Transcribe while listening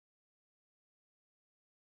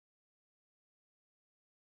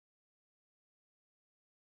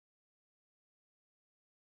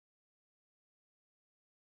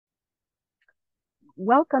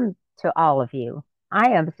Welcome to all of you.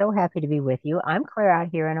 I am so happy to be with you. I'm Claire out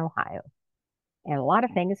here in Ohio, and a lot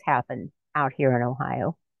of things happen out here in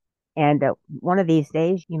Ohio. And one of these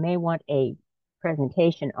days, you may want a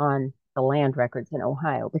presentation on the land records in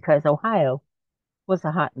Ohio because Ohio was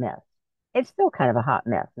a hot mess. It's still kind of a hot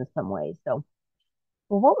mess in some ways.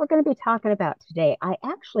 What we're going to be talking about today, I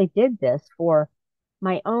actually did this for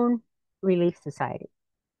my own Relief Society.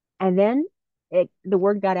 And then the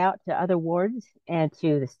word got out to other wards and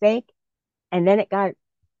to the stake, and then it got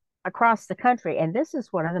across the country. And this is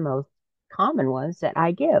one of the most common ones that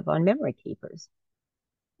I give on memory keepers.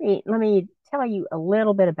 Let me tell you a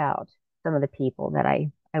little bit about some of the people that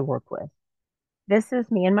I work with. This is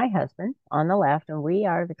me and my husband on the left, and we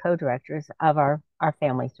are the co-directors of our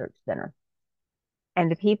Family Search Center. And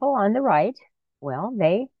the people on the right, well,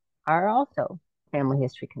 they are also family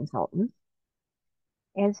history consultants.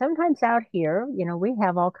 And sometimes out here, we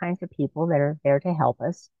have all kinds of people that are there to help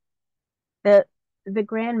us. The the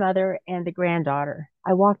grandmother and the granddaughter.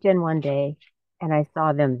 I walked in one day and I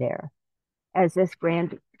saw them there as this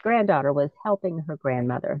granddaughter was helping her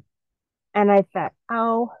grandmother. And I thought,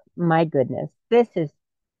 oh my goodness, this is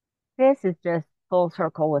just full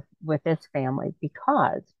circle with this family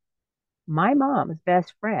because my mom's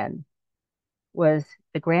best friend was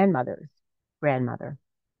the grandmother's grandmother.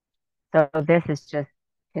 So this is just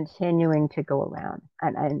continuing to go around.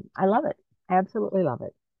 And I love it. I absolutely love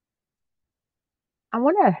it. I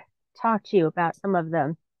want to talk to you about some of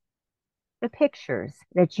the pictures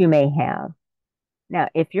that you may have. Now,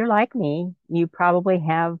 if you're like me, you probably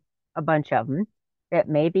have a bunch of them that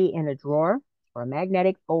may be in a drawer or a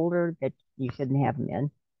magnetic folder that you shouldn't have them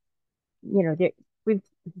in. You know, we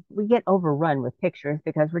we get overrun with pictures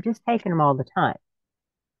because we're just taking them all the time.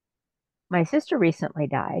 My sister recently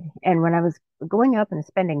died, and when I was going up and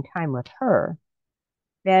spending time with her,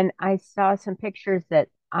 then I saw some pictures that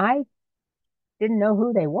I didn't know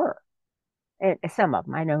who they were. And some of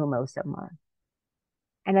them, I know who most of them are.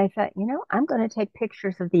 And I thought, I'm going to take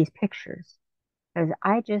pictures of these pictures because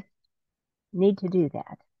I just need to do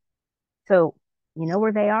that. So, you know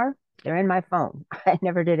where they are? They're in my phone. I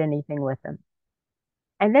never did anything with them.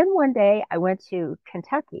 And then one day I went to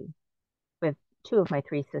Kentucky with two of my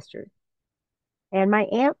three sisters. And my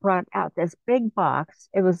aunt brought out this big box.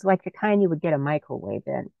 It was like the kind you would get a microwave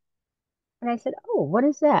in. And I said, "Oh, what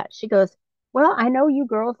is that?" She goes, "Well, I know you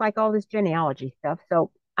girls like all this genealogy stuff,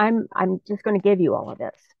 so I'm just going to give you all of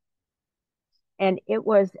this." And it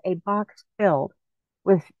was a box filled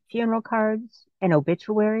with funeral cards and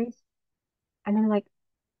obituaries. And I'm like,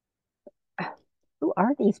 who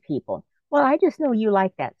are these people? Well, I just know you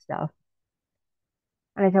like that stuff.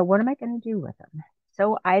 And I thought, what am I going to do with them?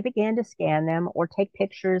 So I began to scan them or take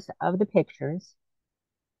pictures of the pictures.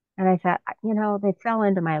 And I thought, they fell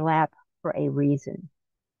into my lap for a reason.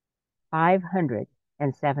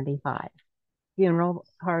 575 funeral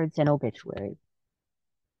cards and obituaries.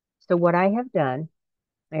 So what I have done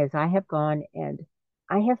is I have gone and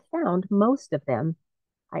I have found most of them.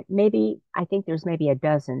 I think there's maybe a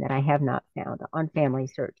dozen that I have not found on Family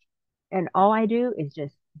Search. And all I do is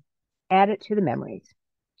just add it to the memories.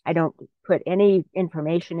 I don't put any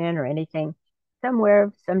information in or anything.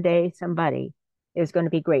 Somewhere, someday, somebody is going to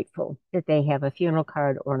be grateful that they have a funeral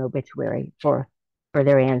card or an obituary for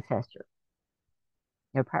their ancestor.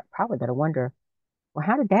 They're probably going to wonder, well,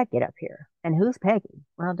 how did that get up here? And who's Peggy?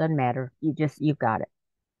 Well, it doesn't matter. You've got it.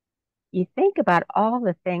 You think about all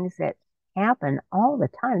the things that happen all the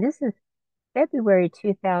time. This is February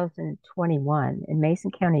 2021 in Mason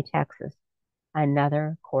County, Texas,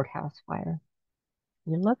 another courthouse fire.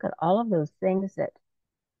 You look at all of those things that,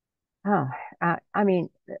 oh, I mean,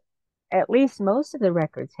 at least most of the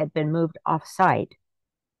records had been moved off site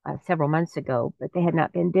several months ago, but they had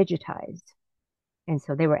not been digitized. And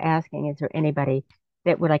so they were asking, is there anybody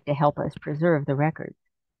that would like to help us preserve the records?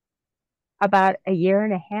 About a year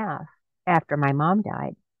and a half after my mom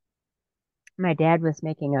died, my dad was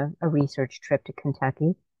making a research trip to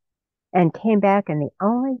Kentucky and came back, and the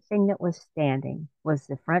only thing that was standing was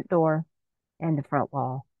the front door and the front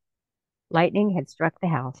wall. Lightning had struck the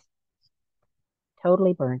house,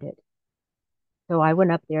 totally burned it. So I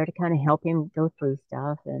went up there to kind of help him go through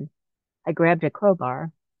stuff, and I grabbed a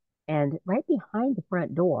crowbar, and right behind the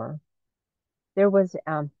front door, there was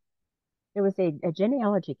a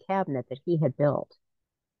genealogy cabinet that he had built,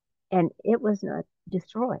 and it was not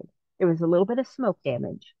destroyed. There was a little bit of smoke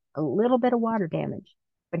damage, a little bit of water damage,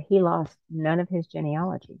 but he lost none of his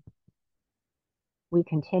genealogy. We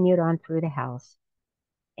continued on through the house,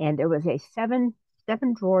 and there was a seven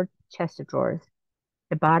drawer chest of drawers.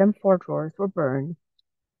 The bottom four drawers were burned.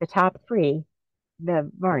 The top three the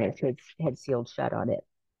varnish had sealed shut on it.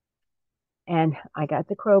 And I got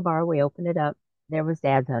the crowbar. We opened it up. There was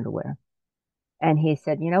Dad's underwear. And he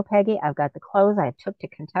said, you know, Peggy, I've got the clothes I took to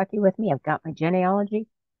Kentucky with me. I've got my genealogy.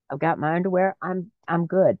 I've got my underwear. I'm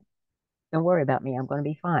good. Don't worry about me. I'm going to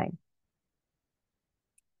be fine.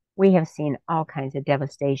 We have seen all kinds of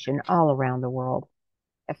devastation all around the world,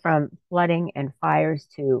 from flooding and fires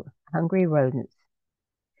to hungry rodents.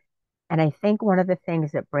 And I think one of the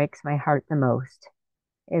things that breaks my heart the most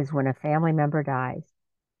is when a family member dies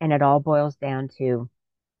and it all boils down to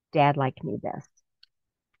Dad liked me best.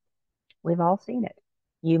 We've all seen it.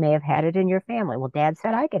 You may have had it in your family. Well, Dad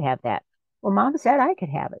said I could have that. Well, Mom said I could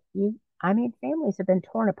have it. I mean, families have been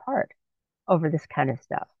torn apart over this kind of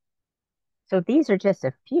stuff. So these are just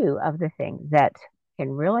a few of the things that can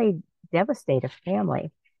really devastate a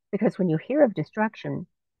family, because when you hear of destruction,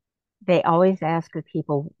 they always ask the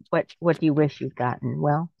people, what do you wish you'd gotten?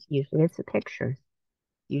 Well, usually it's the pictures,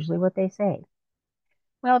 usually what they say.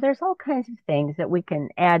 Well, there's all kinds of things that we can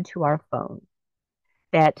add to our phone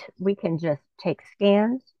that we can just take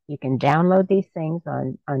scans. You can download these things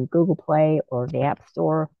on Google Play or the App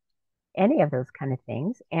Store, any of those kind of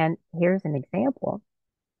things. And here's an example.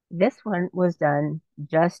 This one was done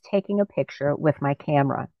just taking a picture with my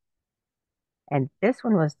camera. And this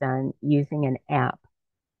one was done using an app.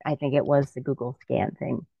 I think it was the Google Scan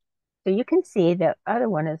thing. So you can see the other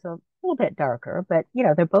one is a little bit darker, but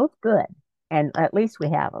they're both good. And at least we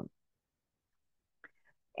have them.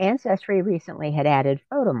 Ancestry recently had added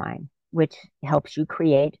PhotoMine, which helps you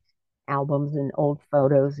create albums and old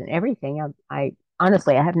photos and everything. I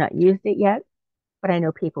honestly, I have not used it yet, but I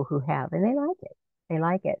know people who have, and they like it. They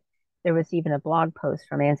like it. There was even a blog post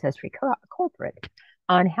from Ancestry Corporate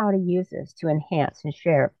on how to use this to enhance and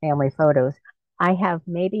share family photos. I have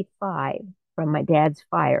maybe 5 from my dad's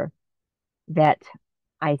fire that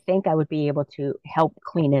I think I would be able to help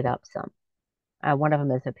clean it up some. One of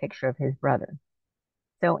them is a picture of his brother.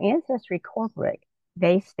 So Ancestry Corporate,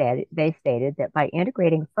 they stated that by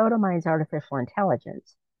integrating PhotoMine's artificial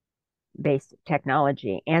intelligence based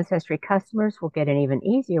technology, Ancestry customers will get an even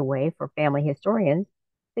easier way for family historians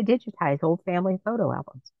to digitize old family photo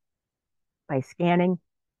albums by scanning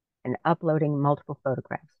and uploading multiple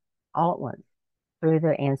photographs all at once through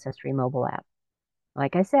the Ancestry mobile app.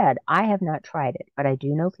 Like I said, I have not tried it, but I do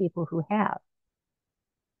know people who have.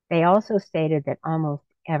 They also stated that almost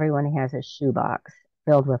everyone has a shoebox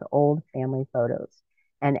filled with old family photos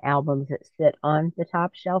and albums that sit on the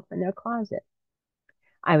top shelf in their closet.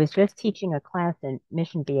 I was just teaching a class in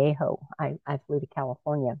Mission Viejo. I flew to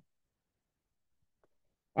California.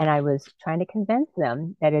 And I was trying to convince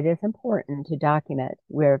them that it is important to document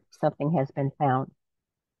where something has been found.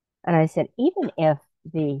 And I said, even if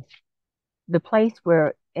the place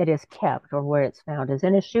where it is kept or where it's found is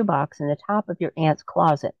in a shoebox in the top of your aunt's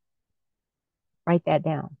closet, write that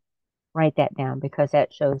down. Write that down, because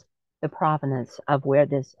that shows the provenance of where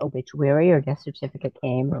this obituary or death certificate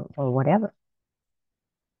came, or whatever.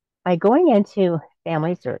 By going into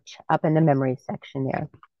family search up in the memories section there,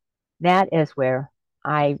 that is where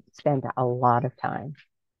I spend a lot of time,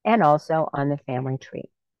 and also on the family tree.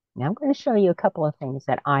 Now I'm going to show you a couple of things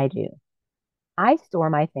that I do. I store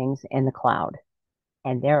my things in the cloud,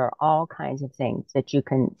 and there are all kinds of things that you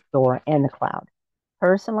can store in the cloud.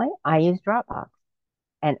 Personally, I use Dropbox,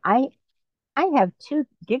 and I have 2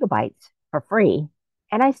 gigabytes for free,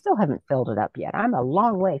 and I still haven't filled it up yet. I'm a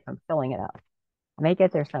long way from filling it up. I may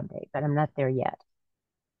get there someday, but I'm not there yet.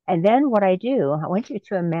 And then what I do, I want you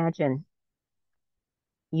to imagine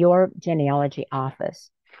your genealogy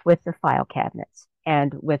office with the file cabinets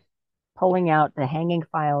and with pulling out the hanging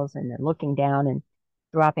files and then looking down and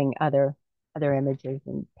dropping other images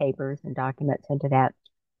and papers and documents into that.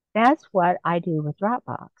 That's what I do with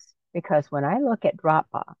Dropbox, because when I look at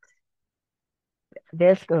Dropbox,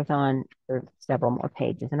 this goes on for several more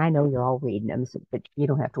pages, and I know you're all reading them, so but you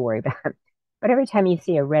don't have to worry about it. But every time you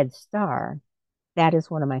see a red star, that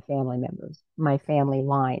is one of my family members, my family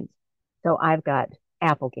lines. So I've got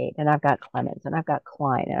Applegate, and I've got Clemens, and I've got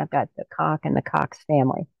Klein, and I've got the Koch and the Cox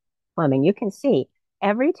family, Fleming. You can see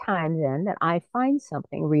every time then that I find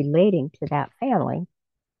something relating to that family,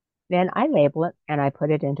 then I label it and I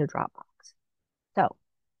put it into Dropbox. So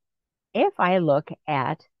if I look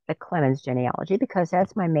at the Clemens genealogy, because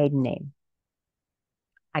that's my maiden name,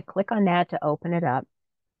 I click on that to open it up,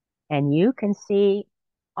 and you can see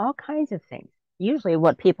all kinds of things. Usually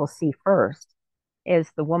what people see first is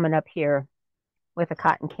the woman up here with the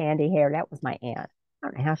cotton candy hair. That was my aunt. I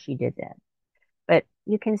don't know how she did that. But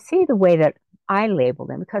you can see the way that I label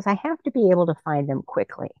them, because I have to be able to find them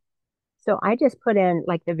quickly. So I just put in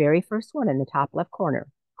like the very first one in the top left corner,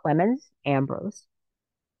 Clemens Ambrose,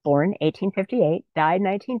 born 1858, died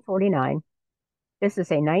 1949. This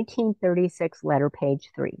is a 1936 letter, page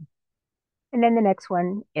 3. And then the next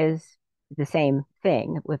one is the same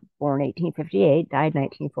thing with born 1858, died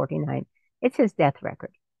 1949. It's his death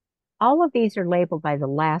record. All of these are labeled by the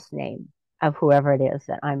last name of whoever it is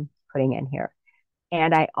that I'm putting in here.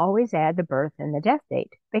 And I always add the birth and the death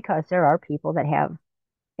date because there are people that have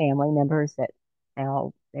family members that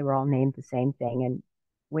they were all named the same thing, and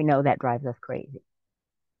we know that drives us crazy.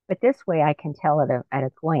 But this way I can tell at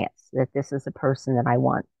a glance that this is a person that I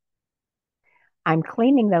want. I'm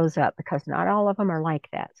cleaning those up because not all of them are like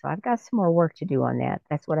that. So I've got some more work to do on that.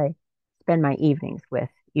 That's what I spend my evenings with,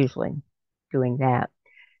 usually doing that.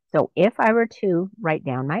 So if I were to write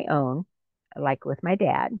down my own, like with my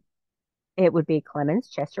dad, it would be Clemens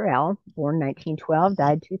Chester L., born 1912,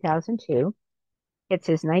 died 2002. It's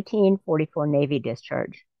his 1944 Navy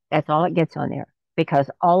discharge. That's all it gets on there because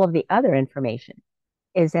all of the other information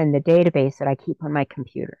is in the database that I keep on my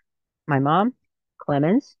computer. My mom,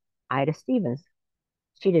 Clemens Ida Stevens.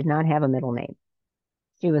 She did not have a middle name.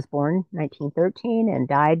 She was born 1913 and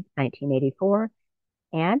died 1984.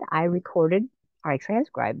 And I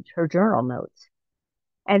transcribed her journal notes.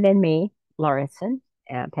 And then me, Lauritzen,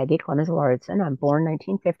 Peggy Clemens Lauritzen. I'm born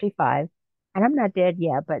 1955. And I'm not dead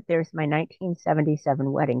yet, but there's my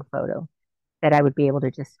 1977 wedding photo that I would be able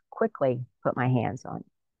to just quickly put my hands on.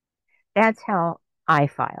 That's how I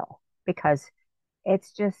file because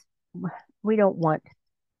it's just we don't want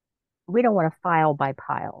to file by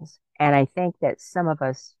piles. And I think that some of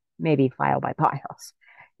us maybe file by piles.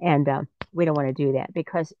 And we don't want to do that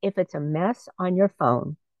because if it's a mess on your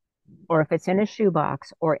phone or if it's in a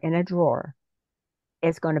shoebox or in a drawer,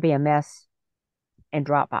 it's going to be a mess in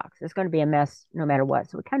Dropbox. It's going to be a mess no matter what.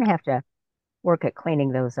 So we kind of have to work at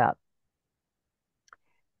cleaning those up.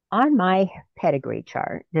 On my pedigree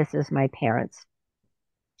chart, this is my parents,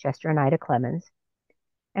 Chester and Ida Clemens.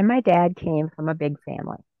 And my dad came from a big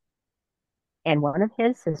family. And one of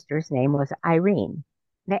his sisters' name was Irene.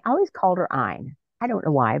 They always called her Ein. I don't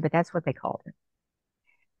know why, but that's what they called her.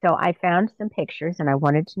 So I found some pictures and I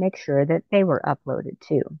wanted to make sure that they were uploaded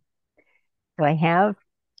too. So I have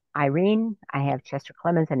Irene, I have Chester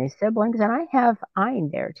Clemens and his siblings, and I have Ein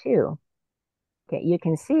there too. Okay, you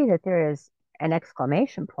can see that there is an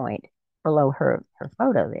exclamation point below her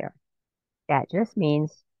photo there. That just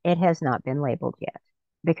means it has not been labeled yet.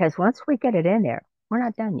 Because once we get it in there, we're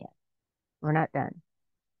not done yet. We're not done.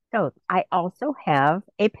 So I also have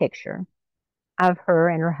a picture of her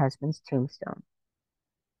and her husband's tombstone.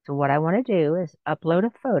 So what I want to do is upload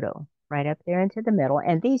a photo right up there into the middle.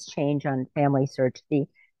 And these change on Family Search.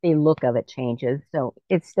 The look of it changes. So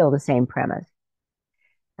it's still the same premise.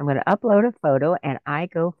 I'm going to upload a photo and I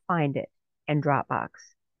go find it in Dropbox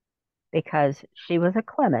because she was a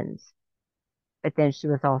Clemens, but then she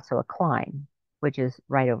was also a Klein, which is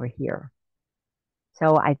right over here.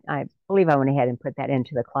 So I believe I went ahead and put that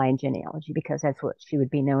into the Klein genealogy because that's what she would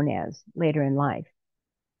be known as later in life.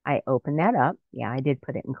 I opened that up. Yeah, I did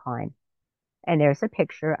put it in Klein. And there's a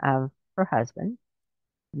picture of her husband,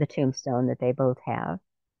 the tombstone that they both have.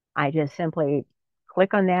 I just simply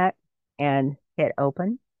click on that and hit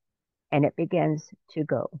open, and it begins to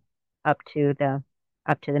go up to the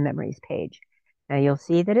memories page. Now you'll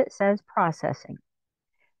see that it says processing.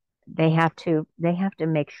 They have to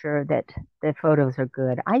make sure that the photos are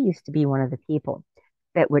good. I used to be one of the people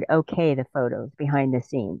that would okay the photos behind the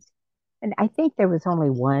scenes. And I think there was only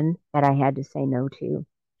one that I had to say no to.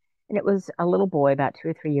 And it was a little boy about 2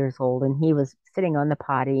 or 3 years old, and he was sitting on the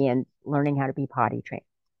potty and learning how to be potty trained.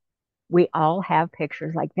 We all have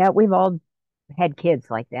pictures like that. We've all had kids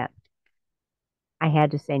like that. I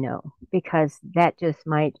had to say no because that just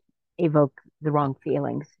might evoke the wrong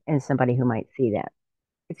feelings in somebody who might see that.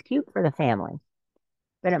 It's cute for the family,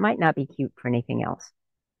 but it might not be cute for anything else.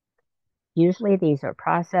 Usually these are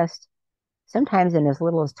processed sometimes in as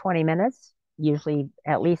little as 20 minutes, usually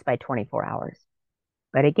at least by 24 hours.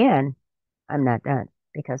 But again, I'm not done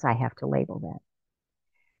because I have to label that.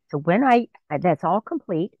 So when that's all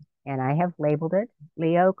complete and I have labeled it,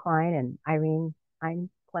 Leo Klein and Irene, I'm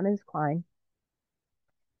Clemens Klein.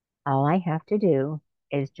 All I have to do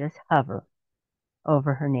is just hover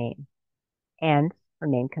over her name and her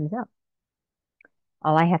name comes up.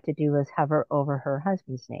 All I have to do is hover over her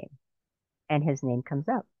husband's name and his name comes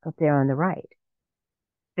up there on the right.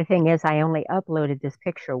 The thing is, I only uploaded this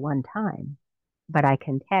picture one time, but I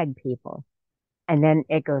can tag people and then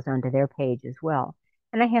it goes onto their page as well.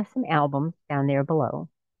 And I have some albums down there below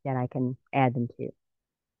that I can add them to.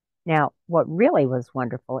 Now, what really was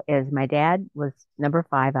wonderful is my dad was number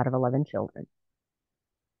 5 out of 11 children.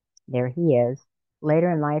 There he is.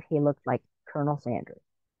 Later in life, he looked like Colonel Sanders.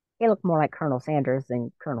 he looked more like Colonel Sanders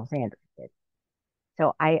than Colonel Sanders did.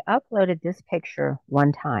 So I uploaded this picture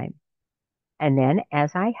one time. And then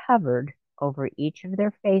as I hovered over each of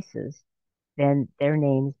their faces, then their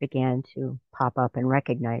names began to pop up and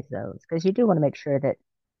recognize those because you do want to make sure that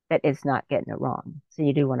it's not getting it wrong. So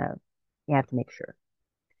you have to make sure.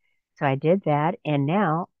 So I did that, and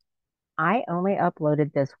now I only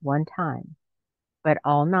uploaded this one time, but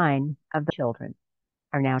all 9 of the children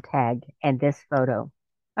are now tagged, and this photo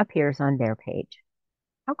appears on their page.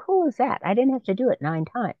 How cool is that? I didn't have to do it 9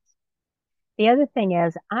 times. The other thing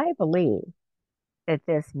is, I believe that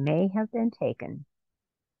this may have been taken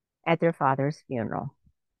at their father's funeral.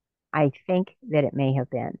 I think that it may have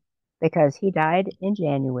been because he died in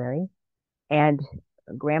January and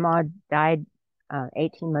grandma died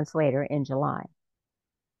 18 months later in July.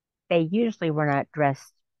 They usually were not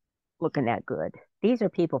dressed looking that good. These are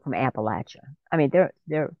people from Appalachia. I mean,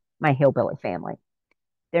 they're my hillbilly family.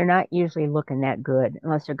 They're not usually looking that good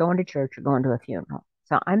unless they're going to church or going to a funeral.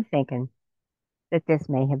 So I'm thinking that this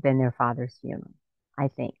may have been their father's funeral. I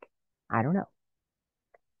think. I don't know.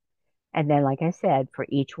 And then, like I said, for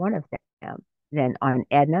each one of them, then on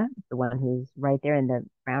Edna, the one who's right there in the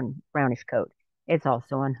brownish coat, it's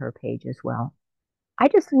also on her page as well. I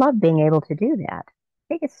just love being able to do that. I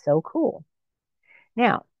think it's so cool.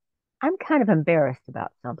 Now, I'm kind of embarrassed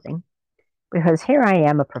about something because here I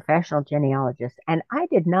am, a professional genealogist, and I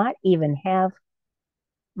did not even have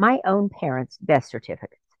my own parents' death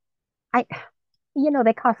certificates. I,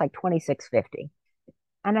 they cost like $26.50.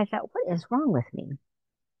 And I thought, what is wrong with me?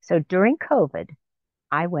 So during COVID,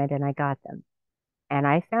 I went and I got them. And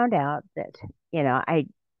I found out that,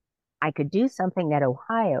 I could do something that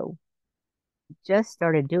Ohio just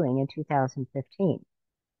started doing in 2015.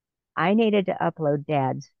 I needed to upload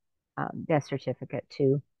Dad's death certificate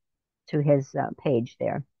to his page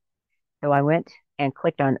there. So I went and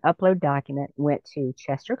clicked on Upload Document, went to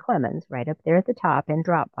Chester Clemens right up there at the top in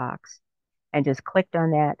Dropbox, and just clicked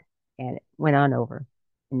on that and it went on over.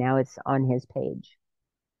 And now it's on his page.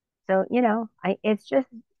 So, it's just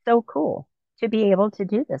so cool to be able to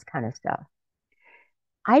do this kind of stuff.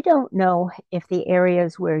 I don't know if the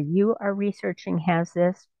areas where you are researching has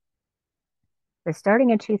this, but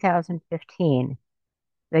starting in 2015,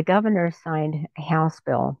 the governor signed a House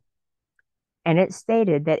bill, and it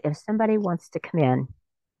stated that if somebody wants to come in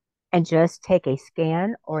and just take a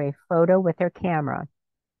scan or a photo with their camera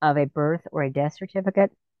of a birth or a death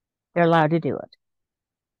certificate, they're allowed to do it.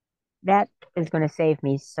 That is going to save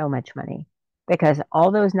me so much money because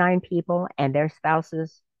all those 9 people and their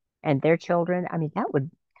spouses and their children, I mean, that would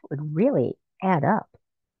really add up.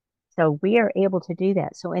 So we are able to do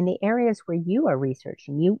that. So in the areas where you are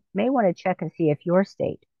researching, you may want to check and see if your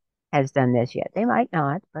state has done this yet. They might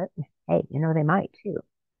not, but hey, they might too.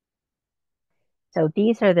 So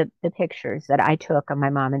these are the pictures that I took of my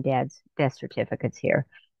mom and dad's death certificates here.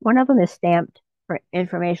 One of them is stamped for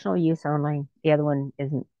informational use only. The other one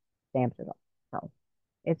isn't stamped at all. So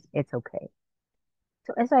it's okay.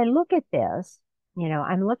 So as I look at this,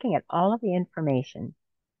 I'm looking at all of the information,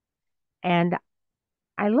 and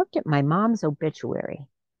I looked at my mom's obituary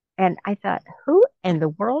and I thought, who in the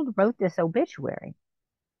world wrote this obituary?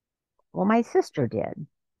 Well, my sister did.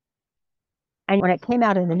 And when it came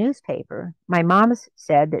out in the newspaper, my mom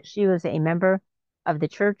said that she was a member of the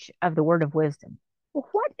Church of the Word of Wisdom. Well,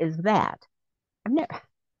 what is that? I've never,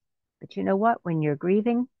 but you know what? When you're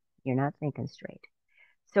grieving, you're not thinking straight.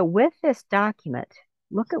 So with this document,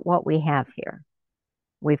 look at what we have here.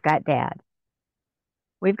 We've got Dad.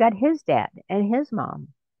 We've got his dad and his mom.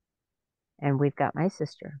 And we've got my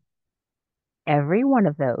sister. Every one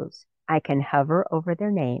of those, I can hover over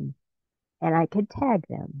their name and I could tag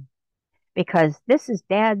them because this is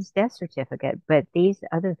Dad's death certificate, but these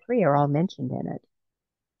other 3 are all mentioned in it.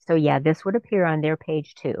 So yeah, this would appear on their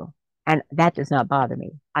page too. And that does not bother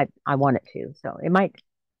me. I want it to. So it might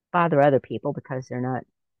bother other people because they're not,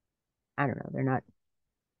 I don't know,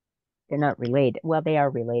 they're not related. Well, they are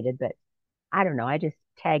related, but I don't know. I just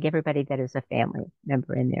tag everybody that is a family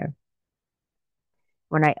member in there.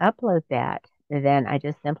 When I upload that, then I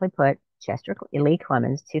just simply put Chester Lee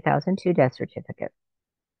Clemens 2002 death certificate.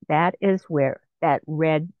 That is where that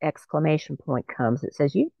red exclamation point comes. It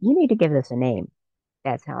says, you need to give this a name.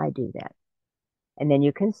 That's how I do that. And then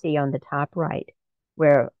you can see on the top right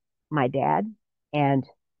where my dad and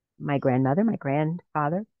my grandmother, my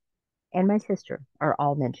grandfather, and my sister are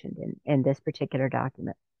all mentioned in this particular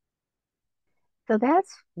document. So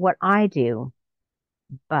that's what I do,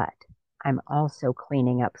 but I'm also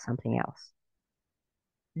cleaning up something else.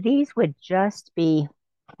 These would just be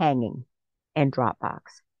hanging in Dropbox.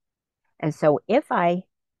 And so if I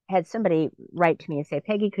had somebody write to me and say,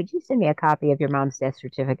 Peggy, could you send me a copy of your mom's death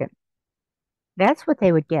certificate? That's what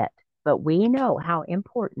they would get. But we know how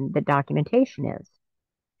important the documentation is.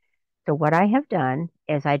 So what I have done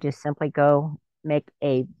is I just simply go make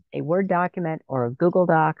a Word document or a Google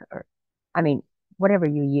Doc, or I mean, whatever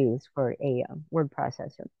you use for a word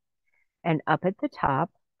processor. And up at the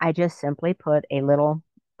top, I just simply put a little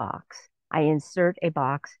box. I insert a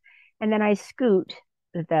box, and then I scoot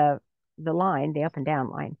the line, the up and down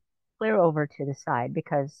line, clear over to the side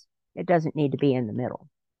because it doesn't need to be in the middle.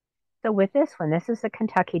 So with this one, this is the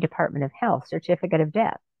Kentucky Department of Health Certificate of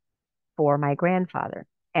Death for my grandfather.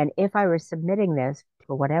 And if I were submitting this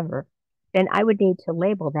for whatever, then I would need to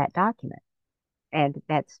label that document. And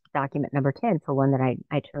that's document number 10 for one that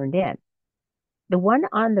I turned in. The one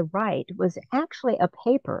on the right was actually a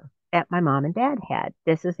paper that my mom and dad had.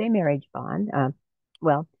 This is a marriage bond.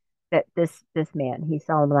 Well, that this man, he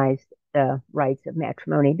solemnized the rights of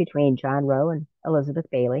matrimony between John Roe and Elizabeth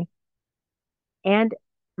Bailey. And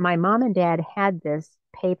my mom and dad had this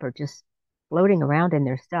paper just floating around in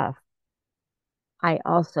their stuff. I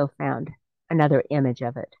also found another image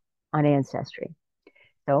of it on Ancestry.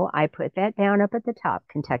 So I put that down up at the top,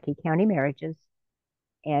 Kentucky County Marriages,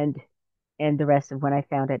 and the rest of when I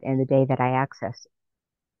found it and the day that I accessed it.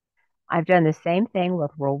 I've done the same thing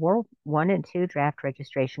with World War I and II draft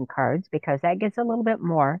registration cards because that gets a little bit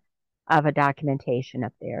more of a documentation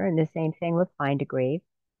up there. And the same thing with Find a Grave.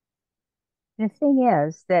 The thing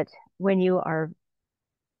is that when you are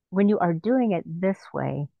doing it this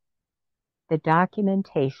way, the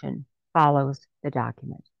documentation follows the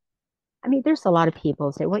document. I mean, there's a lot of people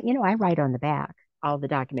who say, well, I write on the back all the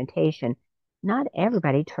documentation. Not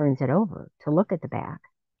everybody turns it over to look at the back.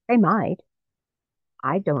 They might.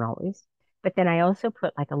 I don't always. But then I also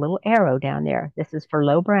put like a little arrow down there. This is for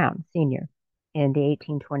Low Brown, Sr., in the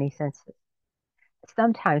 1820 census.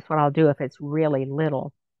 Sometimes what I'll do if it's really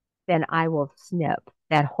little, then I will snip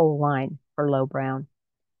that whole line for Low Brown.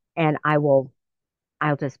 And I'll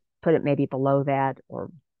just put it maybe below that,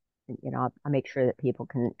 or, I'll make sure that people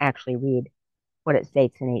can actually read what it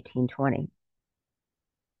states in 1820.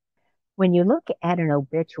 When you look at an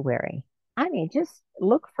obituary, I mean, just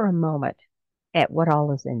look for a moment at what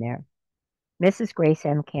all is in there. Mrs. Grace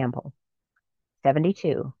M. Campbell,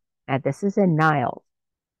 72. Now, this is in Niles,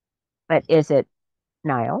 but is it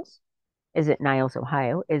Niles? Is it Niles,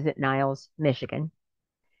 Ohio? Is it Niles, Michigan?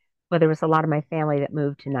 Well, there was a lot of my family that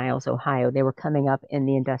moved to Niles, Ohio. They were coming up in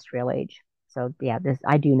the industrial age. So yeah,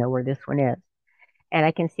 I do know where this one is. And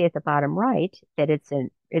I can see at the bottom right that it's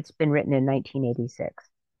been written in 1986.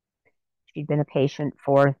 She'd been a patient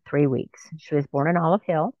for 3 weeks. She was born in Olive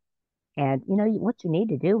Hill. And what you need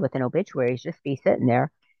to do with an obituary is just be sitting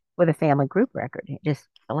there with a family group record, just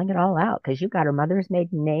filling it all out because you've got her mother's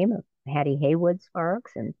maiden name of Hattie Haywood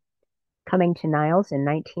Sparks and coming to Niles in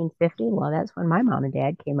 1950. Well, that's when my mom and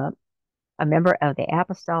dad came up. A member of the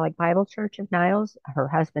Apostolic Bible Church of Niles, her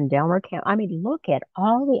husband Delmer came. I mean, look at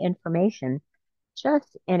all the information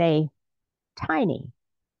just in a tiny,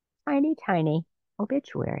 tiny, tiny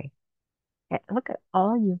obituary. Look at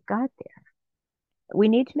all you've got there. We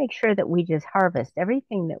need to make sure that we just harvest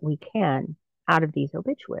everything that we can out of these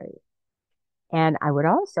obituaries. And I would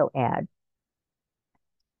also add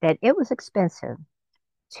that it was expensive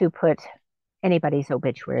to put anybody's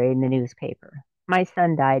obituary in the newspaper. My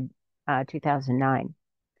son died 2009,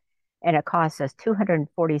 and it cost us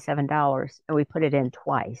 $247, and we put it in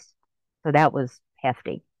twice. So that was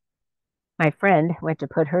hefty. My friend went to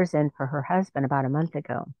put hers in for her husband about a month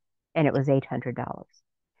ago, and it was $800.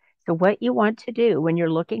 So what you want to do when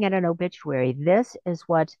you're looking at an obituary, this is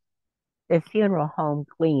what the funeral home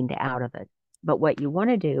gleaned out of it. But what you want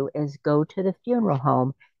to do is go to the funeral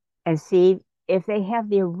home and see if they have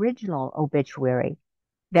the original obituary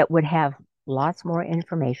that would have lots more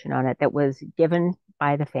information on it that was given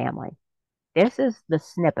by the family. This is the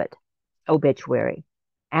snippet obituary.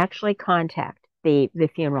 Actually contact the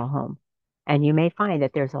funeral home, and you may find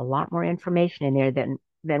that there's a lot more information in there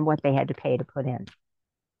than what they had to pay to put in.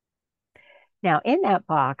 Now, in that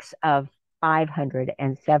box of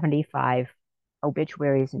 575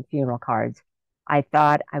 obituaries and funeral cards, I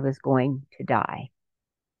thought I was going to die.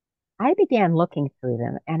 I began looking through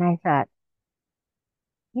them and I thought,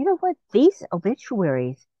 you know what? These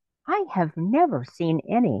obituaries, I have never seen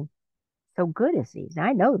any so good as these.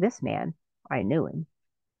 I know this man, I knew him,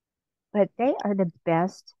 but they are the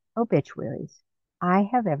best obituaries I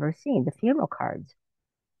have ever seen, the funeral cards.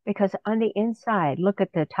 Because on the inside, look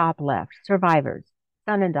at the top left, survivors,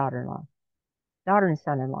 son and daughter-in-law, daughter and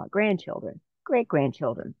son-in-law, grandchildren,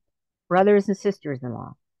 great-grandchildren, brothers and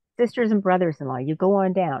sisters-in-law, sisters and brothers-in-law. You go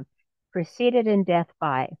on down. preceded in death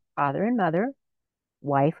by father and mother,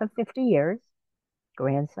 wife of 50 years,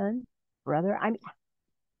 grandson, brother. I mean,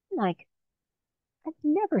 like, I've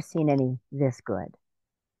never seen any this good.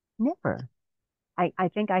 Never. I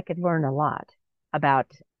think I could learn a lot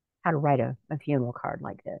about how to write a funeral card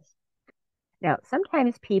like this. Now,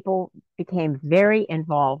 sometimes people became very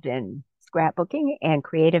involved in scrapbooking and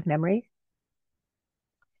creative memories.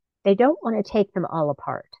 They don't want to take them all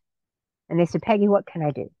apart. And they said, Peggy, what can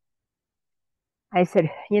I do? I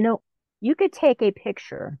said, you could take a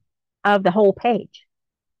picture of the whole page.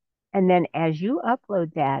 And then as you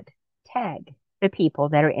upload that, tag the people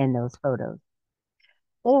that are in those photos.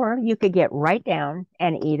 Or you could get right down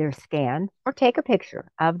and either scan or take a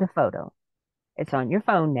picture of the photo. It's on your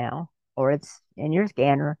phone now, or it's in your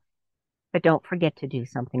scanner, but don't forget to do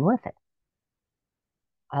something with it.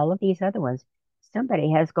 All of these other ones,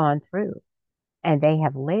 somebody has gone through and they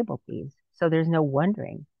have labeled these. So there's no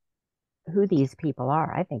wondering who these people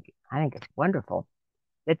are. I think it's wonderful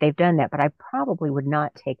that they've done that, but I probably would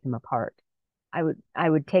not take them apart. I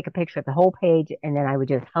would take a picture of the whole page and then I would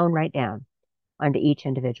just hone right down onto each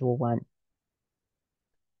individual one.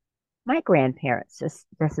 My grandparents, this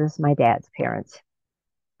is my dad's parents.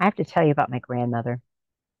 I have to tell you about my grandmother.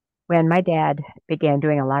 When my dad began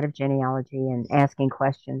doing a lot of genealogy and asking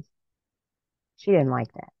questions, she didn't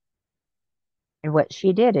like that. And what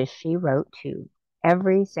she did is she wrote to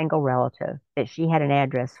every single relative that she had an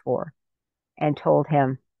address for and told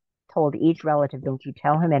each relative, don't you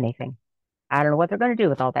tell him anything. I don't know what they're going to do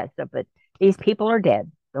with all that stuff, but these people are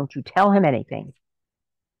dead. Don't you tell him anything.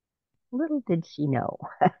 Little did she know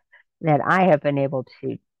that I have been able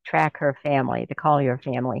to track her family, the Collier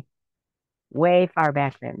family, way far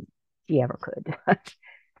back than she ever could.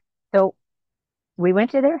 So we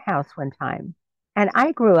went to their house one time, and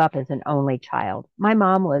I grew up as an only child. My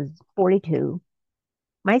mom was 42.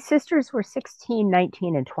 My sisters were 16,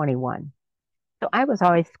 19, and 21. So I was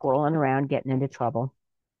always squirreling around, getting into trouble.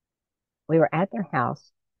 We were at their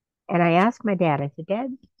house, and I asked my dad, I said,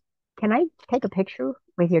 Dad, can I take a picture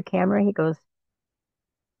with your camera? He goes,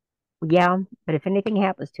 yeah, but if anything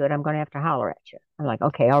happens to it, I'm going to have to holler at you. I'm like,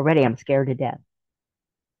 okay, already I'm scared to death.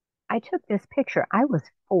 I took this picture. I was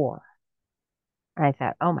 4. And I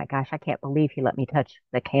thought, oh my gosh, I can't believe he let me touch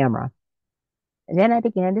the camera. And then I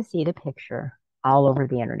began to see the picture all over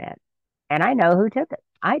the internet. And I know who took it.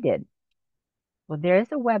 I did. Well, there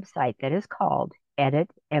is a website that is called Edit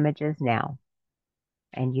Images Now,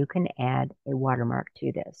 and you can add a watermark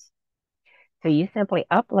to this. So you simply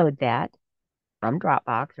upload that from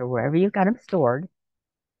Dropbox or wherever you've got them stored,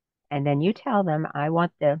 and then you tell them, I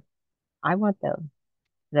want the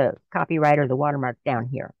copyright or the watermark down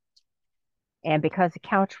here. And because the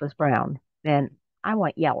couch was brown, then I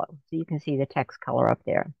want yellow. So you can see the text color up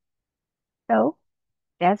there. So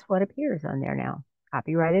that's what appears on there now.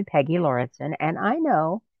 Copyrighted Peggy Lauritzen. And I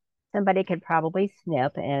know somebody could probably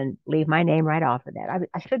snip and leave my name right off of that.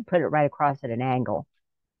 I should put it right across at an angle,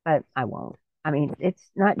 but I won't. I mean,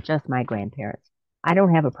 it's not just my grandparents. I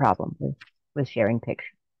don't have a problem with sharing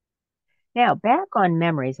pictures. Now, back on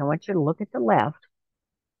memories, I want you to look at the left,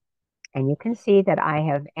 and you can see that I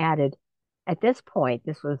have added, at this point,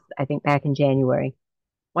 this was, I think, back in January,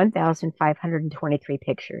 1,523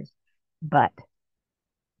 pictures. But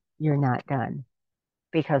you're not done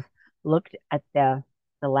because look at the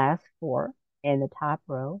last 4 in the top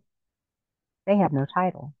row. They have no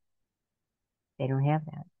title. They don't have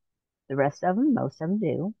that. The rest of them, most of them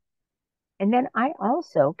do. And then I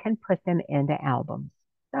also can put them into albums.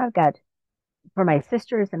 So I've got, for my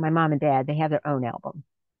sisters and my mom and dad, they have their own album.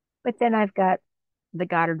 But then I've got the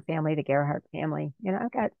Goddard family, the Gerhardt family.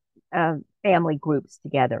 I've got family groups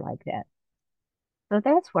together like that. So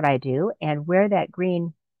that's what I do. And where that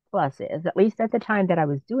green plus is, at least at the time that I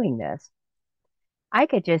was doing this, I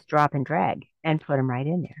could just drop and drag and put them right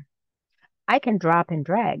in there. I can drop and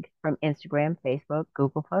drag from Instagram, Facebook,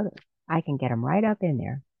 Google Photos. I can get them right up in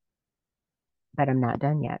there. But I'm not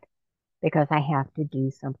done yet because I have to do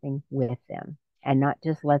something with them and not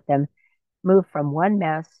just let them move from one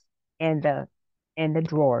mess in the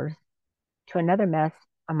drawers to another mess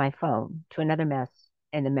on my phone to another mess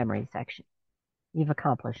in the memory section. You've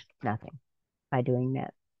accomplished nothing by doing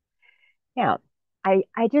that. Now, I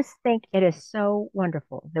just think it is so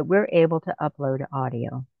wonderful that we're able to upload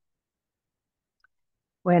audio.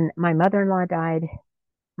 When my mother-in-law died,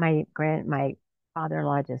 my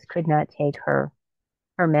father-in-law just could not take her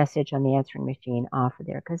message on the answering machine off of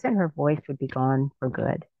there because then her voice would be gone for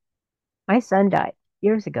good. My son died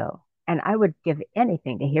years ago, and I would give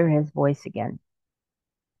anything to hear his voice again.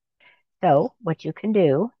 So what you can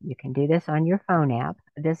do this on your phone app.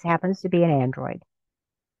 This happens to be an Android.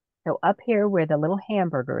 So up here where the little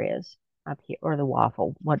hamburger is, up here, or the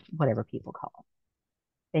waffle, whatever people call it,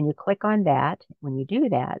 then you click on that. When you do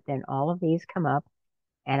that, then all of these come up,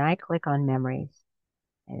 and I click on memories.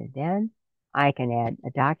 And then I can add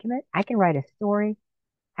a document, I can write a story,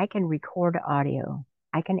 I can record audio,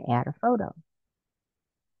 I can add a photo.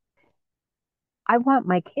 I want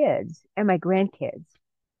my kids and my grandkids,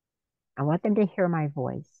 I want them to hear my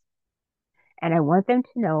voice. And I want them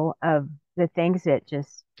to know of the things that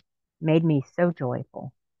just made me so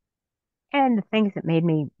joyful and the things that made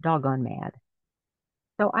me doggone mad.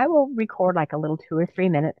 So I will record like a little 2 or 3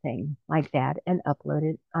 minute thing like that and upload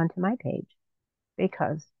it onto my page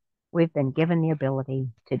because we've been given the ability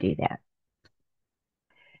to do that.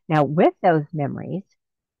 Now, with those memories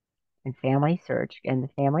and family search and the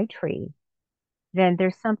family tree, then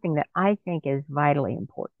there's something that I think is vitally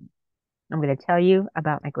important. I'm going to tell you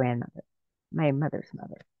about my grandmother, my mother's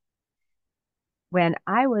mother. When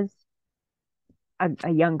I was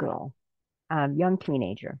a young girl, young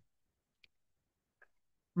teenager,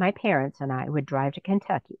 my parents and I would drive to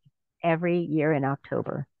Kentucky every year in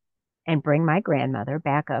October and bring my grandmother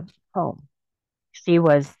back up home. She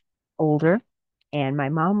was older, and my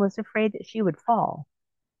mom was afraid that she would fall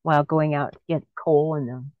while going out to get coal in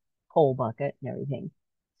the coal bucket and everything.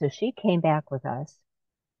 So she came back with us,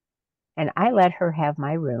 and I let her have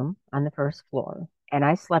my room on the first floor, and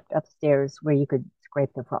I slept upstairs where you could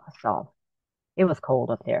scrape the frost off. It was cold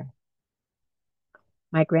up there.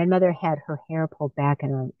 My grandmother had her hair pulled back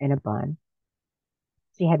in a bun.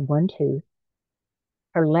 She had one tooth.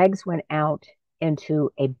 Her legs went out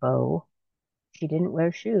into a bow. She didn't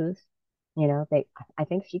wear shoes. I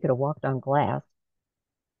think she could have walked on glass.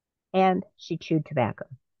 And she chewed tobacco.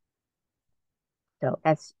 So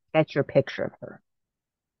that's your picture of her.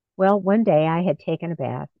 Well, one day I had taken a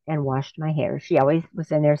bath and washed my hair. She always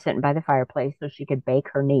was in there sitting by the fireplace so she could bake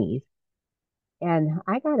her knees. And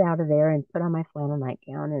I got out of there and put on my flannel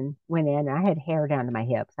nightgown and went in. I had hair down to my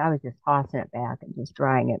hips. I was just tossing it back and just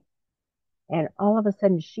drying it. And all of a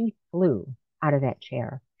sudden, she flew out of that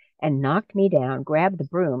chair and knocked me down, grabbed the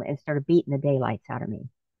broom, and started beating the daylights out of me.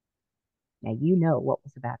 Now, you know what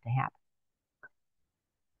was about to happen.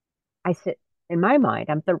 I sit in my mind,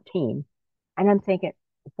 I'm 13, and I'm thinking,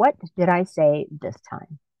 what did I say this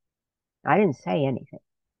time? I didn't say anything.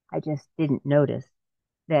 I just didn't notice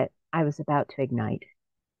that I was about to ignite.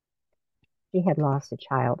 She had lost a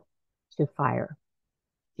child to fire.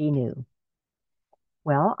 She knew.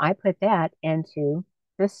 Well, I put that into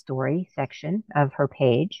the story section of her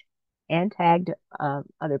page and tagged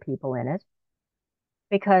other people in it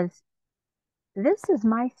because this is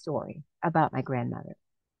my story about my grandmother.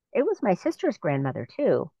 It was my sister's grandmother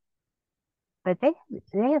too, but they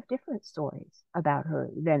have different stories about her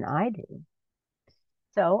than I do.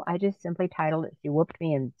 So I just simply titled it "She Whooped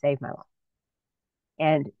Me and Saved My Life,"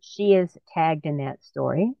 and she is tagged in that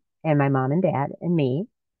story, and my mom and dad and me,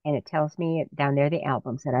 and it tells me down there the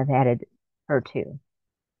albums that I've added her to.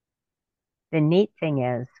 The neat thing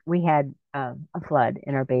is, we had a flood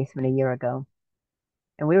in our basement a year ago,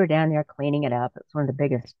 and we were down there cleaning it up. It was one of the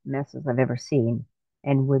biggest messes I've ever seen.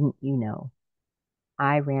 And wouldn't you know,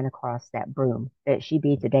 I ran across that broom that she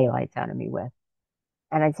beat the daylights out of me with.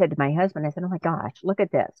 And I said to my husband, I said, "Oh my gosh, look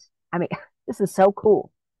at this. I mean, this is so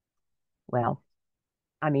cool." Well,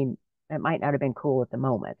 I mean, it might not have been cool at the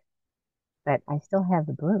moment, but I still have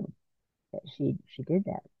the broom that she did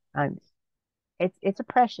that. It's a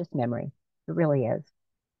precious memory. It really is.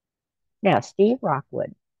 Now, Steve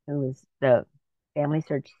Rockwood, who is the Family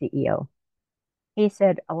Search CEO, he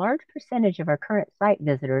said a large percentage of our current site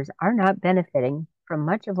visitors are not benefiting from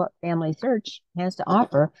much of what Family Search has to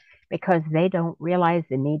offer because they don't realize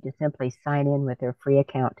the need to simply sign in with their free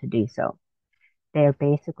account to do so. They are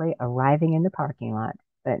basically arriving in the parking lot,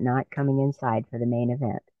 but not coming inside for the main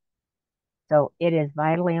event. So it is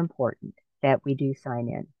vitally important that we do sign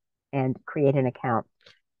in and create an account.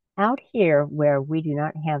 Out here, where we do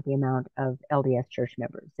not have the amount of LDS church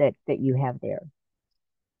members that you have there,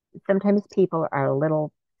 sometimes people are a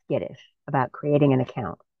little skittish about creating an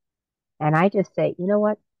account. And I just say, you know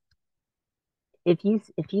what? If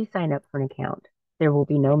you sign up for an account, there will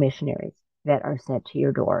be no missionaries that are sent to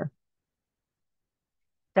your door.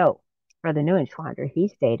 So, for the Neuenschwander, he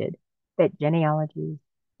stated that genealogies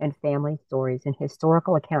and family stories and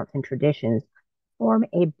historical accounts and traditions form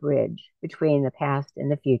a bridge between the past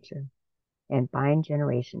and the future and bind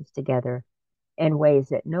generations together in ways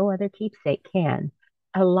that no other keepsake can.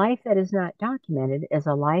 A life that is not documented is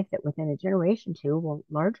a life that within a generation or two will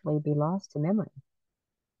largely be lost to memory.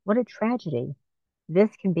 What a tragedy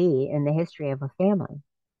this can be in the history of a family.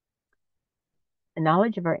 The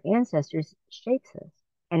knowledge of our ancestors shapes us.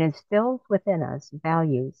 and instills within us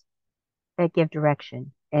values that give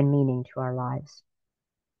direction and meaning to our lives.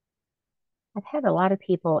 I've had a lot of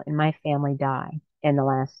people in my family die in the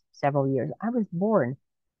last several years. I was born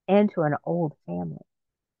into an old family.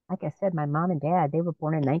 Like I said, my mom and dad, they were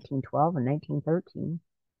born in 1912 and 1913.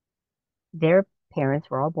 Their parents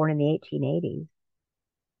were all born in the 1880s.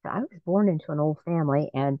 So I was born into an old family,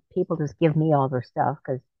 and people just give me all their stuff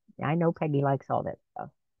because I know Peggy likes all that stuff.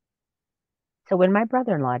 So when my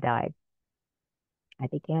brother-in-law died, I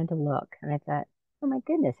began to look, and I thought, oh my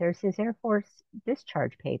goodness, there's his Air Force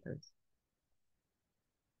discharge papers.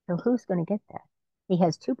 So who's going to get that? He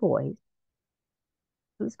has two boys.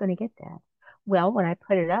 Who's going to get that? Well, when I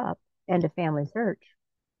put it up into Family Search,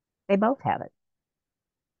 they both have it.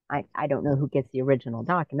 I don't know who gets the original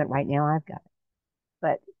document. Right now, I've got it.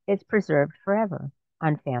 But it's preserved forever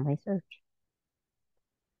on Family Search.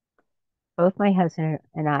 Both my husband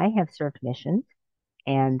and I have served missions,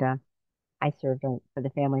 and I served for the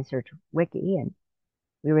Family Search Wiki, and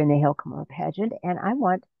we were in the Hillcomore pageant, and I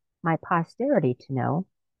want my posterity to know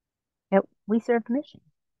that we served missions.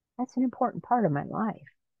 That's an important part of my life.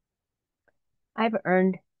 I've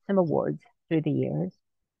earned some awards through the years.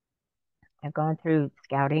 I've gone through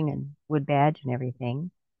scouting and wood badge and everything.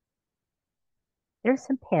 There's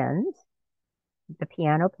some pens, the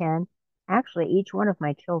piano pen. Actually, each one of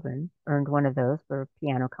my children earned one of those for a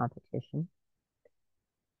piano competition.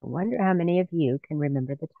 I wonder how many of you can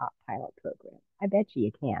remember the Top Pilot program. I bet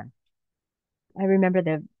you can. I remember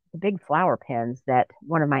the big flower pens that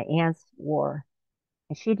one of my aunts wore,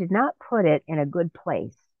 and she did not put it in a good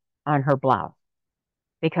place on her blouse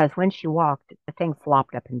because when she walked, the thing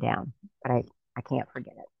flopped up and down. But I can't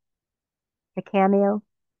forget it. The cameo,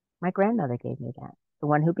 my grandmother gave me that, the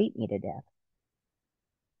one who beat me to death.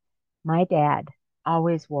 My dad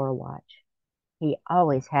always wore a watch. He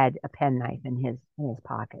always had a penknife in his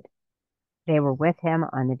pocket. They were with him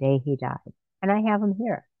on the day he died, and I have them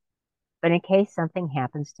here. But in case something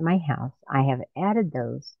happens to my house, I have added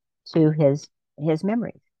those to his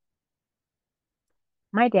memories.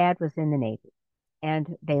 My dad was in the Navy, and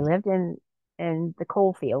they lived in the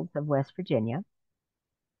coal fields of West Virginia.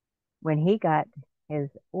 When he got his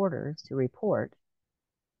orders to report,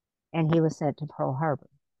 and he was sent to Pearl Harbor,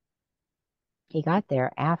 he got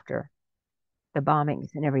there after the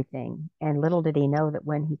bombings and everything. And little did he know that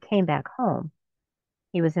when he came back home,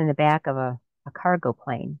 he was in the back of a cargo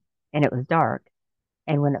plane, and it was dark.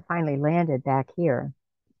 And when it finally landed back here,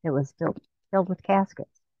 it was filled with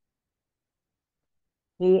caskets.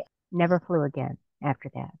 He never flew again after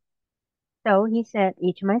that. So he sent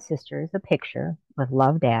each of my sisters a picture with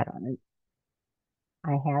 "Love Dad" on it.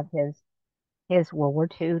 I have his World War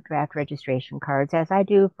II draft registration cards, as I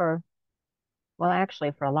do for, well,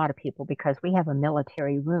 actually for a lot of people, because we have a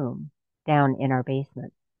military room down in our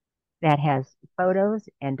basement that has photos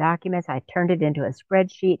and documents. I turned it into a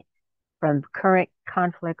spreadsheet from current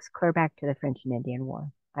conflicts clear back to the French and Indian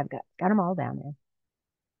War. I've got them all down there.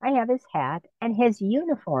 I have his hat and his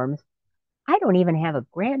uniforms. I don't even have a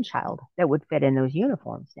grandchild that would fit in those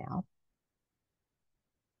uniforms now.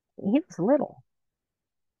 He was little.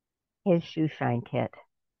 His shoe shine kit.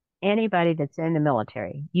 Anybody that's in the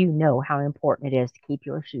military, you know how important it is to keep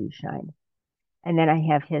your shoes shined. And then I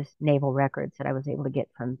have his naval records that I was able to get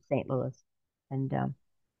from St. Louis and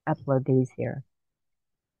upload these here.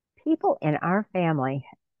 People in our family,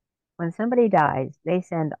 when somebody dies, they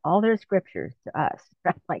send all their scriptures to us.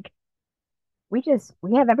 Like, we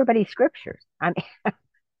have everybody's scriptures. I mean,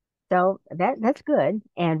 so that's good.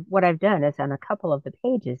 And what I've done is on a couple of the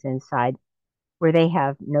pages inside where they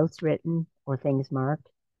have notes written or things marked,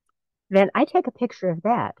 then I take a picture of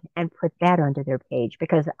that and put that onto their page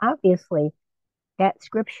because obviously that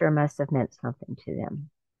scripture must have meant something to them.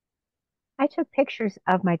 I took pictures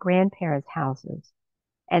of my grandparents' houses,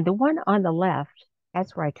 and the one on the left,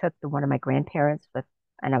 that's where I took the one of my grandparents with,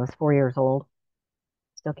 and I was 4 years old.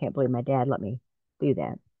 Still can't believe my dad let me do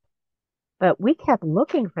that. But we kept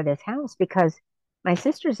looking for this house because my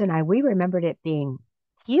sisters and I, we remembered it being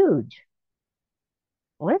huge.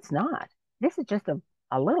 Well, it's not. This is just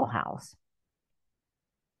a little house.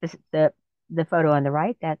 This, the photo on the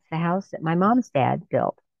right, that's the house that my mom's dad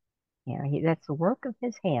built. Yeah, that's the work of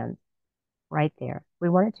his hands right there. We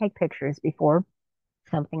want to take pictures before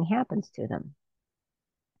something happens to them.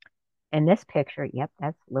 And this picture, yep,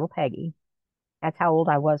 that's little Peggy. That's how old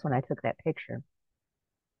I was when I took that picture.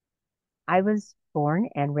 I was born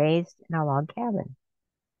and raised in a log cabin.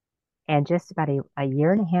 And just about a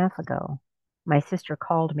year and a half ago, my sister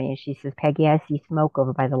called me and she says, Peggy, I see smoke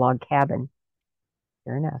over by the log cabin.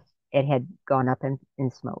 Sure enough, it had gone up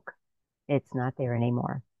in smoke. It's not there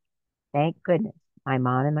anymore. Thank goodness. my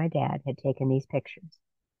mom and my dad had taken these pictures.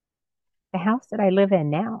 The house that I live in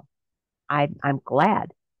now, I'm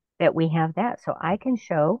glad that we have that. So I can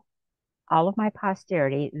show all of my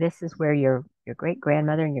posterity, this is where your great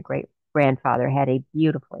grandmother and your great grandfather had a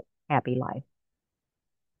beautifully happy life.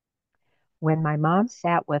 When my mom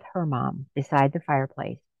sat with her mom beside the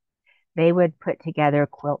fireplace, they would put together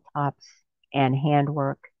quilt tops and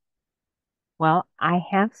handwork. Well, I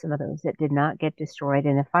have some of those that did not get destroyed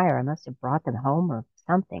in the fire. I must have brought them home or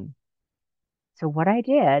something. So what I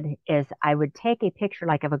did is I would take a picture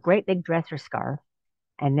like of a great big dress or scarf,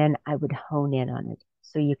 and then I would hone in on it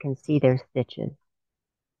so you can see their stitches.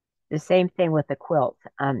 The same thing with the quilt.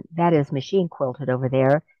 That is machine quilted over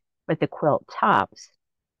there, but the quilt tops,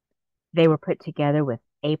 they were put together with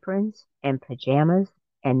aprons and pajamas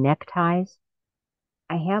and neckties.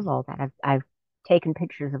 I have all that. I've taken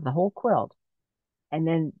pictures of the whole quilt and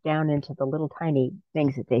then down into the little tiny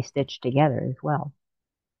things that they stitched together as well.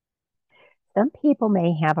 Some people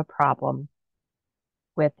may have a problem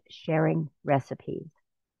with sharing recipes.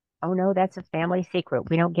 Oh no, that's a family secret.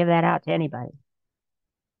 We don't give that out to anybody.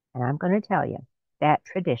 And I'm going to tell you, that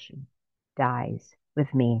tradition dies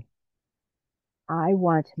with me. I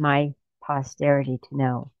want my posterity to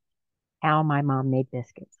know how my mom made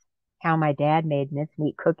biscuits, how my dad made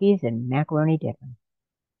mincemeat cookies and macaroni dinner.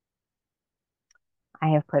 I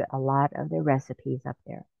have put a lot of the recipes up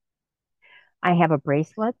there. I have a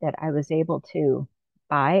bracelet that I was able to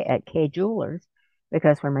buy at K Jewelers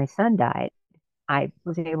because when my son died, I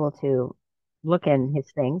was able to look in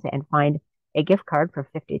his things and find a gift card for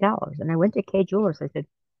 $50. And I went to K Jewelers. I said,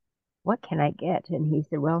 what can I get? And he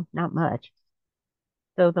said, well, not much.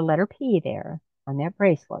 So the letter P there on that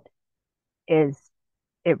bracelet is,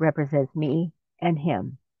 it represents me and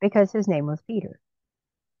him because his name was Peter.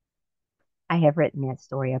 I have written that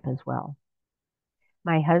story up as well.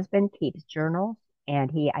 My husband keeps journals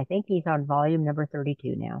and I think he's on volume number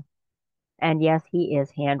 32 now. And yes, he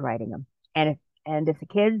is handwriting them. And if the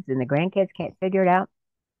kids and the grandkids can't figure it out,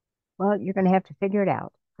 well, you're going to have to figure it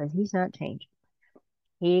out because he's not changed.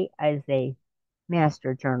 He is a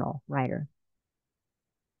master journal writer.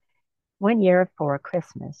 One year for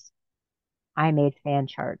Christmas, I made fan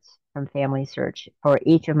charts from Family Search for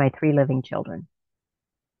each of my 3 living children.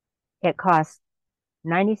 It cost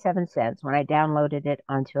 97 cents when I downloaded it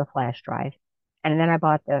onto a flash drive. And then I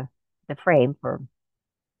bought the frame for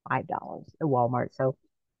 $5 at Walmart. So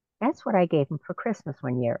that's what I gave him for Christmas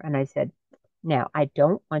one year. And I said, now, I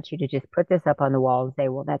don't want you to just put this up on the wall and say,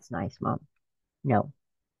 well, that's nice, Mom. No.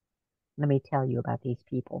 Let me tell you about these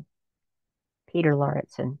people. Peter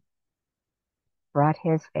Lauritzen brought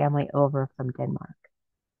his family over from Denmark.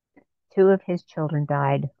 2 of his children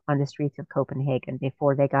died on the streets of Copenhagen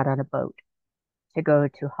before they got on a boat to go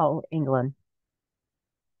to Hull, England,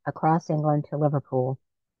 across England to Liverpool.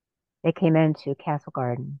 They came into Castle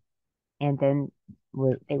Garden, and then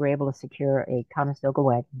they were able to secure a Conestoga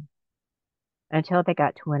wedding until they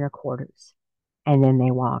got to winter quarters, and then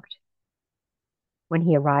they walked. When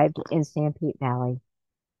he arrived in Sanpete Valley,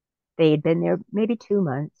 they had been there maybe 2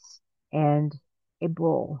 months, and a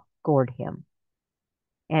bull gored him.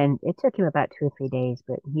 And it took him about 2 or 3 days,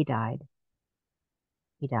 but he died.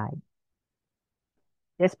 He died.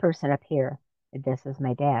 This person up here, this is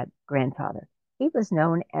my dad, grandfather. He was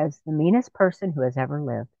known as the meanest person who has ever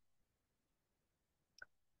lived.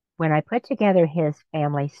 When I put together his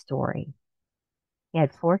family story, he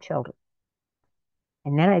had 4 children.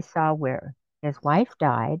 And then I saw where his wife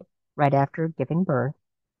died right after giving birth,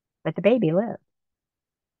 but the baby lived.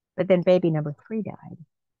 But then baby number 3 died.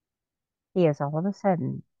 He is all of a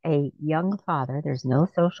sudden a young father. There's no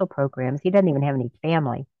social programs. He doesn't even have any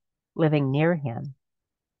family living near him.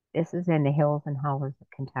 This is in the hills and hollows of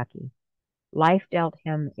Kentucky. Life dealt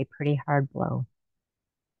him a pretty hard blow.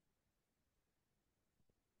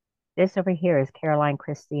 This over here is Caroline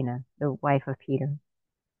Christina, the wife of Peter.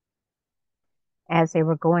 As they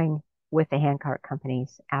were going with the handcart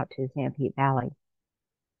companies out to Sanpete Valley,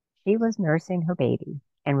 she was nursing her baby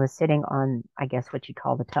and was sitting on, I guess, what you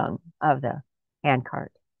call the tongue of the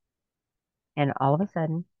handcart. And all of a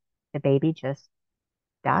sudden, the baby just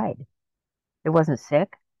died. It wasn't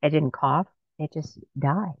sick. It didn't cough. It just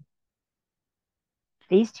died.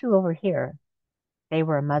 These 2 over here, they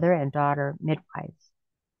were a mother and daughter midwives.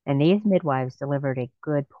 And these midwives delivered a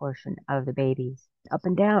good portion of the babies up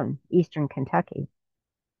and down eastern Kentucky.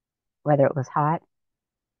 Whether it was hot,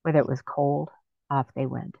 whether it was cold, off they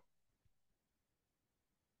went.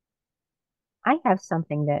 I have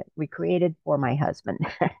something that we created for my husband,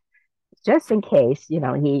 just in case,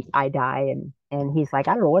 I die and he's like,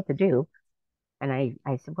 I don't know what to do. And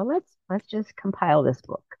I said, well, let's just compile this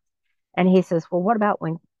book. And he says, well, what about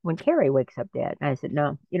when Carrie wakes up dead? And I said,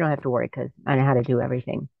 no, you don't have to worry because I know how to do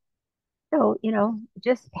everything. So, it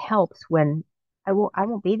just helps when I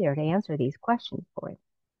won't be there to answer these questions for you.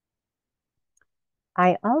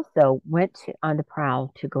 I also went on the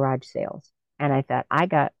prowl to garage sales and I thought, I've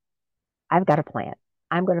got a plan.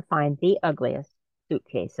 I'm going to find the ugliest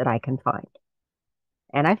suitcase that I can find.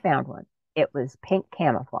 And I found one. It was pink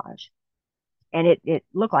camouflage and it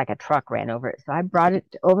looked like a truck ran over it. So I brought it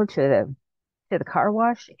over to the car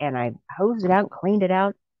wash and I hosed it out, cleaned it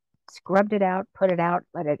out, scrubbed it out, put it out,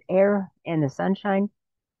 let it air in the sunshine.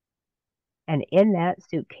 And in that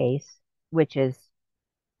suitcase, which is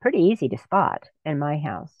pretty easy to spot in my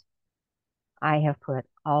house, I have put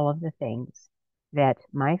all of the things that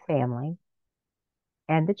my family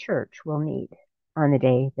and the church will need on the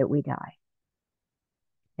day that we die.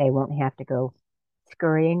 They won't have to go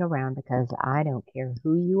scurrying around because I don't care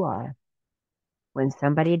who you are. When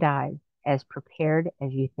somebody dies, as prepared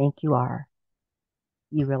as you think you are,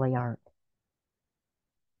 you really aren't.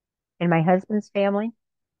 In my husband's family,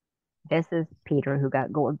 this is Peter who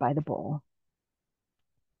got gored by the bull.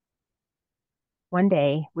 One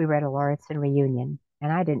day we were at a Lauritzen reunion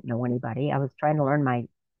and I didn't know anybody. I was trying to learn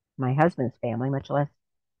my husband's family, much less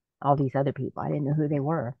all these other people. I didn't know who they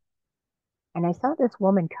were. And I saw this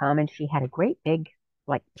woman come and she had a great big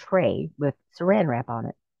like tray with saran wrap on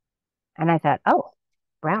it. And I thought, oh,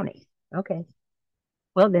 brownies. Okay.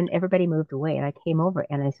 Well, then everybody moved away and I came over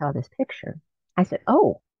and I saw this picture. I said,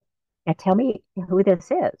 oh, now tell me who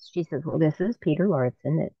this is. She says, well, this is Peter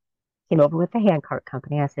Lauritzen that came over with the handcart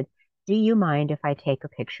company. I said, do you mind if I take a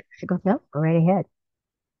picture? She goes, no, go right ahead.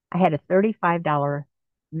 I had a $35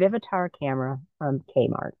 Vivitar camera from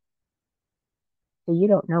Kmart. So you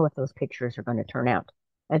don't know what those pictures are going to turn out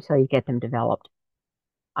until you get them developed.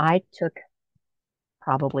 I took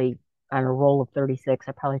probably on a roll of 36,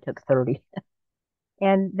 I probably took 30.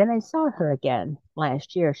 And then I saw her again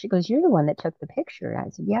last year. She goes, you're the one that took the picture. I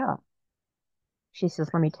said, yeah. She says,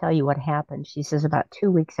 let me tell you what happened. She says, about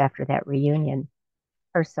 2 weeks after that reunion,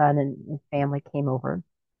 her son and his family came over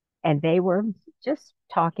and they were just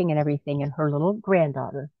talking and everything. And her little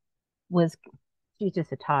granddaughter was, she's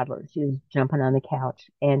just a toddler. She was jumping on the couch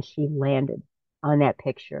and she landed on that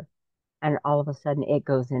picture. And all of a sudden it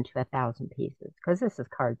goes into 1,000 pieces because this is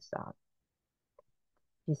cardstock.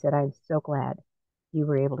 She said, I'm so glad you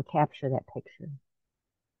were able to capture that picture.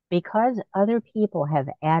 Because other people have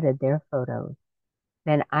added their photos,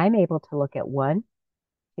 then I'm able to look at 1,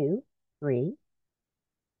 2, 3,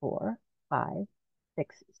 4, 5,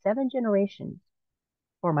 6, 7 generations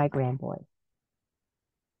for my grandboy.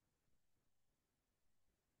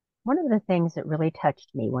 One of the things that really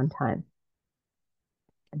touched me one time,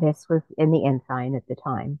 this was in the Ensign at the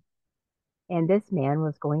time, and this man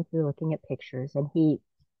was going through looking at pictures, and he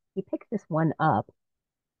picked this one up,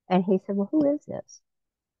 and he said, "Well, who is this?"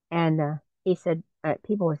 And he said,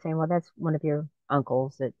 people were saying, "Well, that's one of your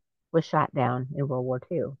uncles that was shot down in World War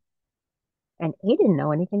II," and he didn't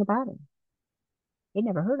know anything about him. He'd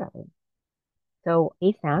never heard of him. So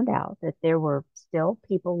he found out that there were still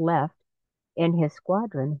people left in his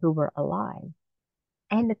squadron who were alive.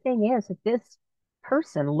 And the thing is that this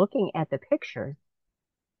person looking at the picture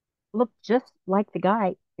looked just like the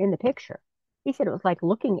guy in the picture. He said it was like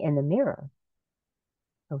looking in the mirror.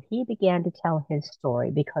 So he began to tell his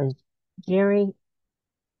story because Jerry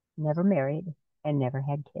never married and never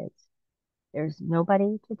had kids. There's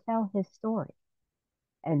nobody to tell his story.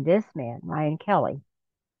 And this man, Ryan Kelly,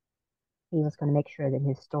 he was going to make sure that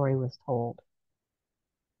his story was told.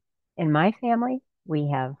 In my family,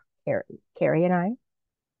 we have Carrie and I,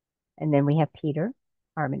 and then we have Peter,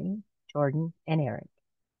 Harmony, Jordan, and Eric.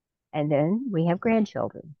 And then we have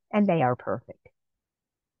grandchildren, and they are perfect.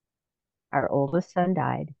 Our oldest son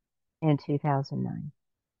died in 2009.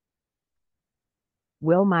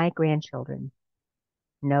 Will my grandchildren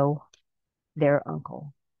know their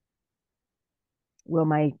uncle? Will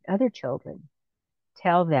my other children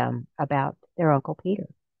tell them about their Uncle Peter?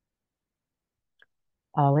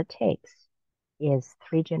 All it takes is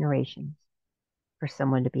 3 generations for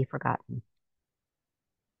someone to be forgotten.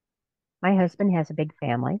 My husband has a big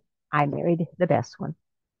family. I married the best one.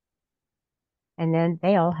 And then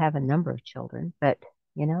they all have a number of children, but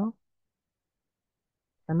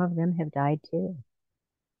some of them have died too.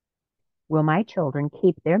 Will my children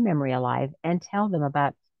keep their memory alive and tell them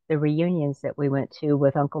about the reunions that we went to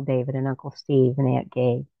with Uncle David and Uncle Steve and Aunt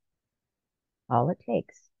Gay? All it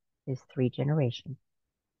takes is 3 generations.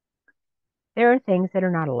 There are things that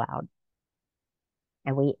are not allowed.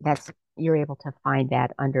 And you're able to find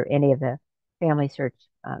that under any of the family search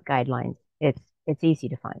guidelines. It's easy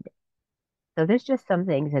to find it. So there's just some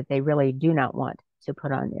things that they really do not want to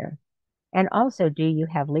put on there. And also, do you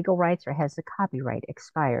have legal rights or has the copyright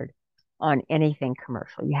expired on anything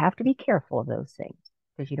commercial? You have to be careful of those things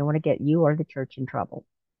because you don't want to get you or the church in trouble.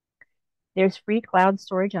 There's free cloud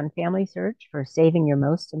storage on Family Search for saving your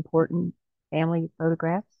most important family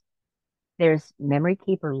photographs. There's memory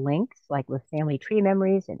keeper links like with family tree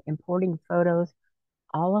memories and importing photos.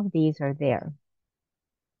 All of these are there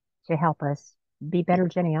to help us be better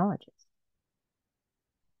genealogists.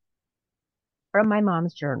 From my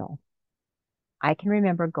mom's journal, I can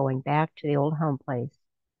remember going back to the old home place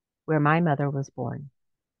where my mother was born.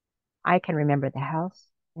 I can remember the house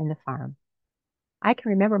and the farm. I can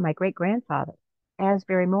remember my great grandfather,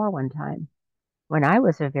 Asbury Moore, one time when I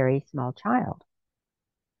was a very small child.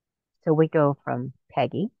 So we go from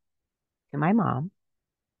Peggy to my mom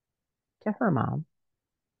to her mom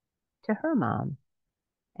to her mom,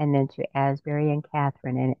 and then to Asbury and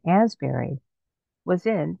Catherine. And Asbury was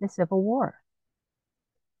in the Civil War.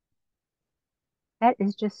 That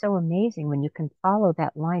is just so amazing when you can follow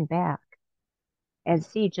that line back and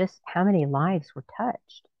see just how many lives were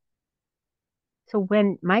touched. So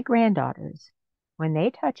when my granddaughters, when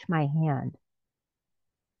they touch my hand,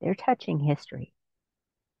 they're touching history.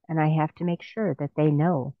 And I have to make sure that they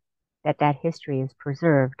know that that history is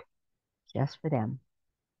preserved just for them.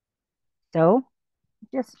 So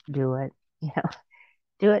just do it,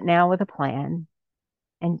 do it now with a plan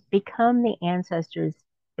and become the ancestors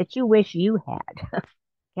that you wish you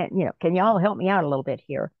had. Can y'all help me out a little bit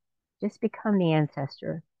here? Just become the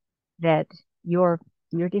ancestor that your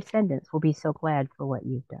your descendants will be so glad for what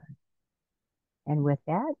you've done. And with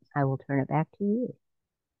that, I will turn it back to you.